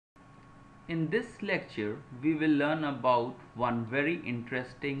In this lecture, we will learn about one very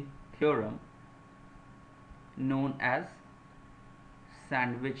interesting theorem known as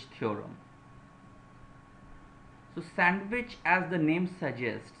sandwich theorem. So sandwich, as the name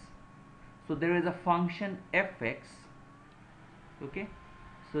suggests, so there is a function fx, okay,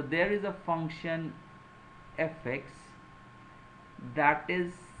 so there is a function fx that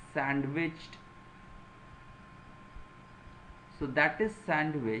is sandwiched, so that is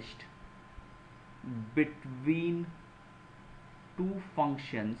sandwiched between two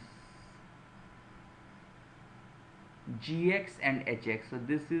functions gx and hx. So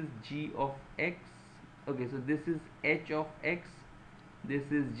this is g of x, okay, so this is h of x,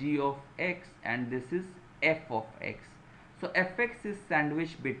 this is g of x, and this is f of x. So fx is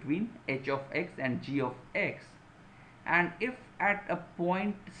sandwiched between h of x and g of x, and if at a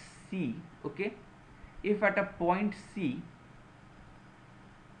point c, okay, if at a point c,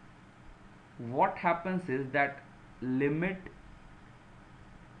 what happens is that limit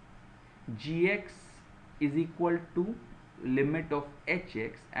gx is equal to limit of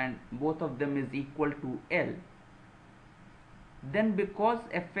hx and both of them is equal to L, then because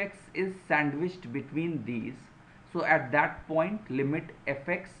fx is sandwiched between these, so at that point limit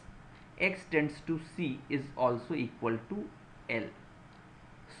fx x tends to c is also equal to L.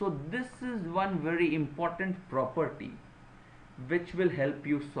 So this is one very important property which will help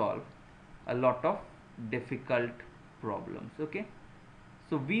you solve a lot of difficult problems, okay.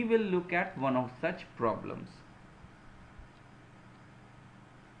 So we will look at one of such problems.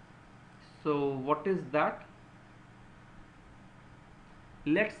 So what is that?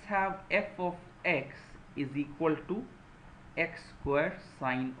 Let's have f of x is equal to x square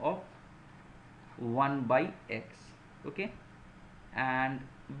sine of 1 by x, okay, and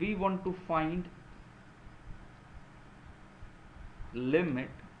we want to find limit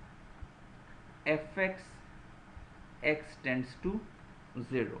fx x tends to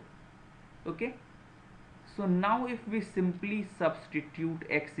 0, okay. So now if we simply substitute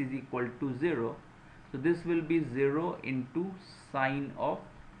x is equal to 0, so this will be 0 into sine of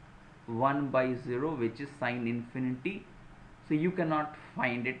 1 by 0, which is sine infinity. So you cannot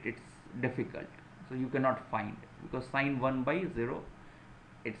find it, it's difficult, so you cannot find it because sine 1 by 0,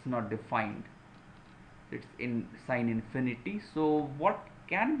 it's not defined, it's in sine infinity. So what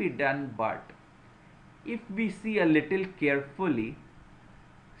can be done, but if we see a little carefully,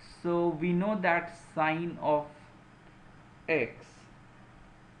 so we know that sine of x,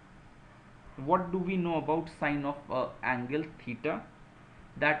 what do we know about sine of angle theta?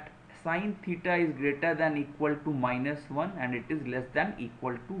 That sine theta is greater than equal to -1 and it is less than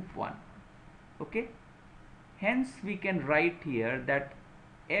equal to 1, okay. Hence we can write here that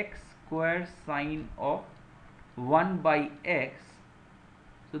x square sine of 1 by x,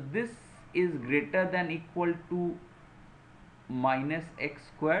 so this is greater than equal to minus x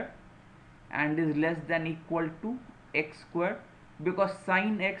square and is less than equal to x square, because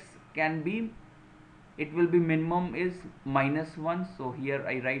sine x can be, it will be minimum is -1, so here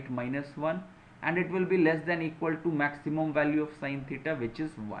I write -1, and it will be less than equal to maximum value of sine theta, which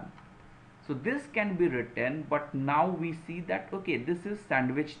is 1. So this can be written, but now we see that okay, this is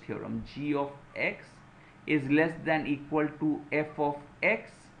sandwich theorem. G of x is less than equal to f of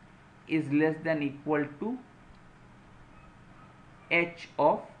x is less than equal to h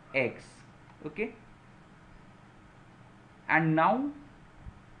of x, okay. And now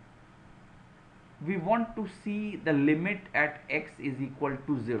we want to see the limit at x is equal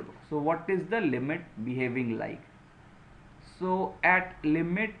to 0. So what is the limit behaving like? So at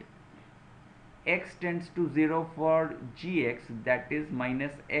limit x tends to 0 for gx, that is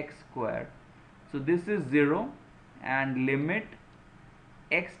minus x square, so this is 0, and limit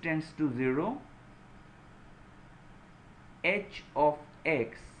x tends to 0, h of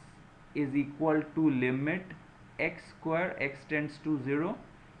x is equal to limit x square x tends to 0,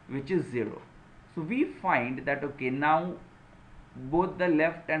 which is 0. So we find that okay, now both the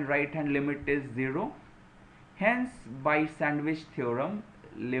left and right hand limit is 0, hence by sandwich theorem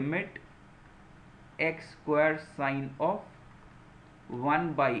limit x square sine of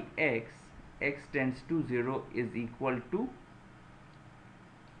 1 by x x tends to 0 is equal to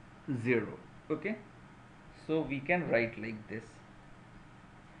 0, okay. So we can write like this.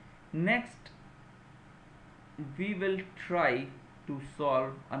 Next we will try to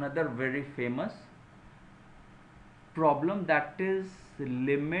solve another very famous problem, that is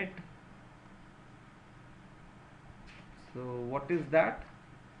limit, so what is that?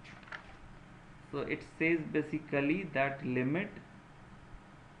 So it says basically that limit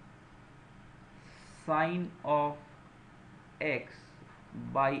sine of x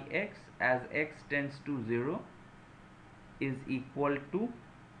by x as x tends to 0 is equal to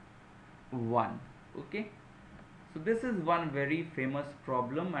 1. Okay, so this is one very famous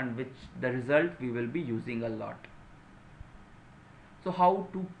problem and which the result we will be using a lot. So how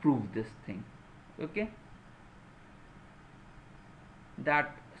to prove this thing? Okay,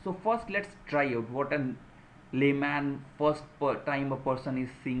 that so first let's try out what a layman first time a person is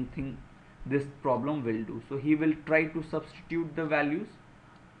seeing this problem will do. So he will try to substitute the values,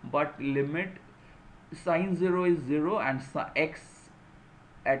 but limit sine 0 is 0 and x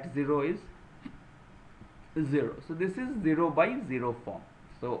at 0 is 0. So this is 0 by 0 form,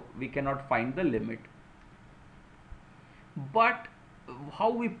 so we cannot find the limit. But how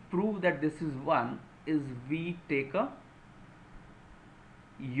we prove that this is 1 is we take a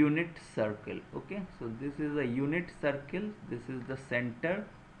unit circle. Okay, so this is a unit circle, this is the center,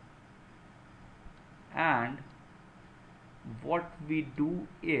 and what we do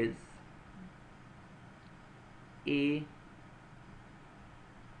is A,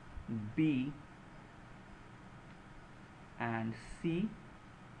 B and C.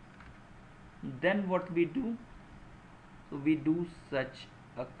 Then what we do, so we do such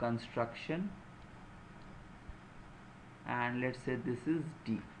a construction, and let's say this is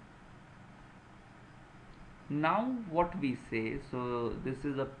D. Now what we say, so this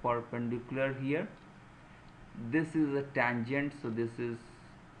is a perpendicular here, this is a tangent, so this is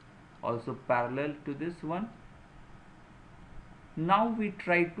also parallel to this one. Now we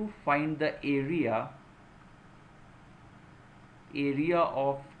try to find the area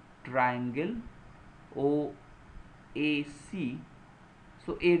of triangle OAC.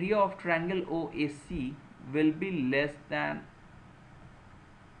 So area of triangle OAC will be less than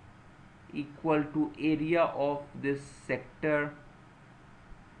equal to area of this sector,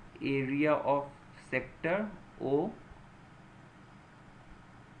 area of sector OAC.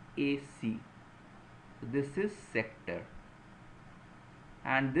 So this is sector,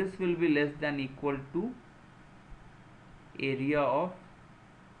 and this will be less than equal to area of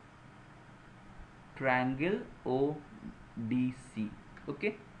triangle ODC.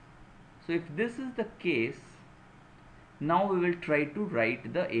 Okay, so if this is the case, now we will try to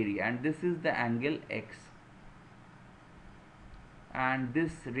write the area, and this is the angle x and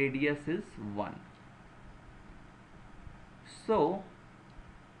this radius is 1. So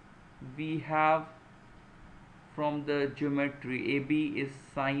we have from the geometry, AB is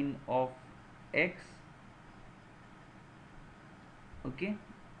sine of x, okay,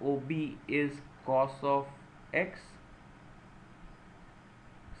 OB is cos of x.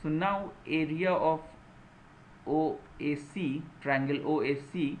 So now area of OAC, triangle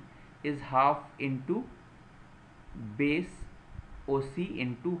OAC, is half into base OC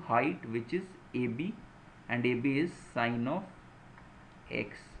into height, which is AB, and AB is sine of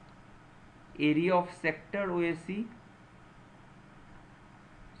x. Area of sector OAC,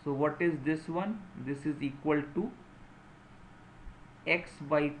 so what is this one? This is equal to x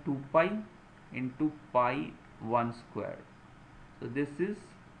by 2 pi into pi 1 square. So this is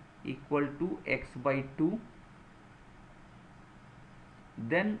equal to x by 2.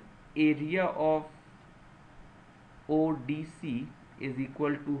 Then area of ODC is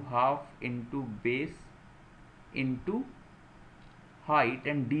equal to half into base into height,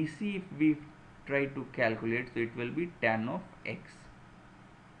 and DC if we try to calculate, so it will be tan of x.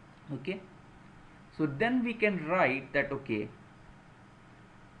 Okay, so then we can write that, okay,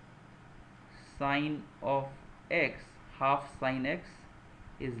 sine of x, half sine x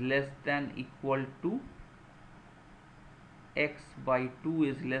is less than equal to x by 2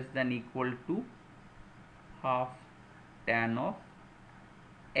 is less than equal to half tan of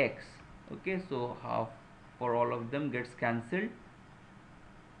x. Okay, so half for all of them gets cancelled.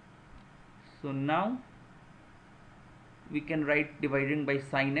 So now we can write dividing by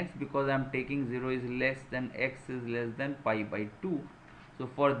sine x, because I am taking 0 is less than x is less than pi by 2. So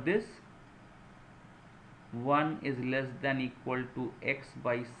for this, 1 is less than equal to x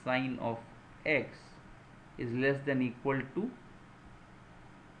by sine of x is less than equal to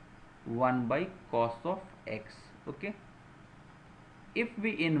 1 by cos of x. Okay, if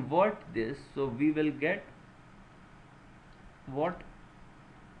we invert this, so we will get what?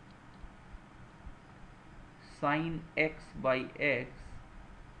 Sine x by x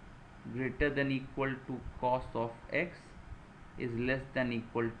greater than equal to cos of x is less than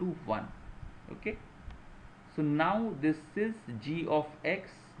equal to 1. Okay, so now this is g of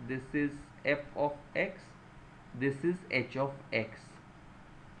x, this is f of x, this is h of x.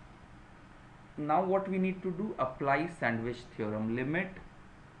 Now what we need to do? Apply sandwich theorem. Limit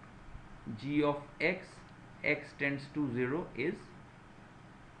g of x, x tends to 0 is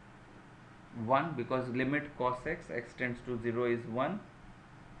 1, because limit cos x tends to 0 is 1,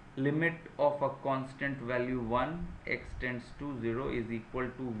 limit of a constant value 1 x tends to 0 is equal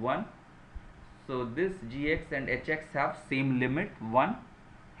to 1. So this gx and hx have same limit 1,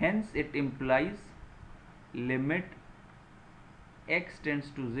 hence it implies limit x tends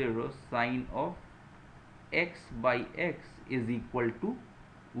to 0 sine of x by x is equal to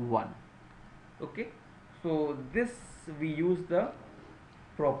 1. Okay, so this we use the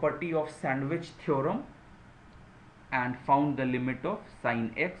property of sandwich theorem and found the limit of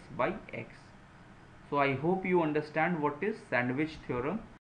sine x by x. So I hope you understand what is sandwich theorem.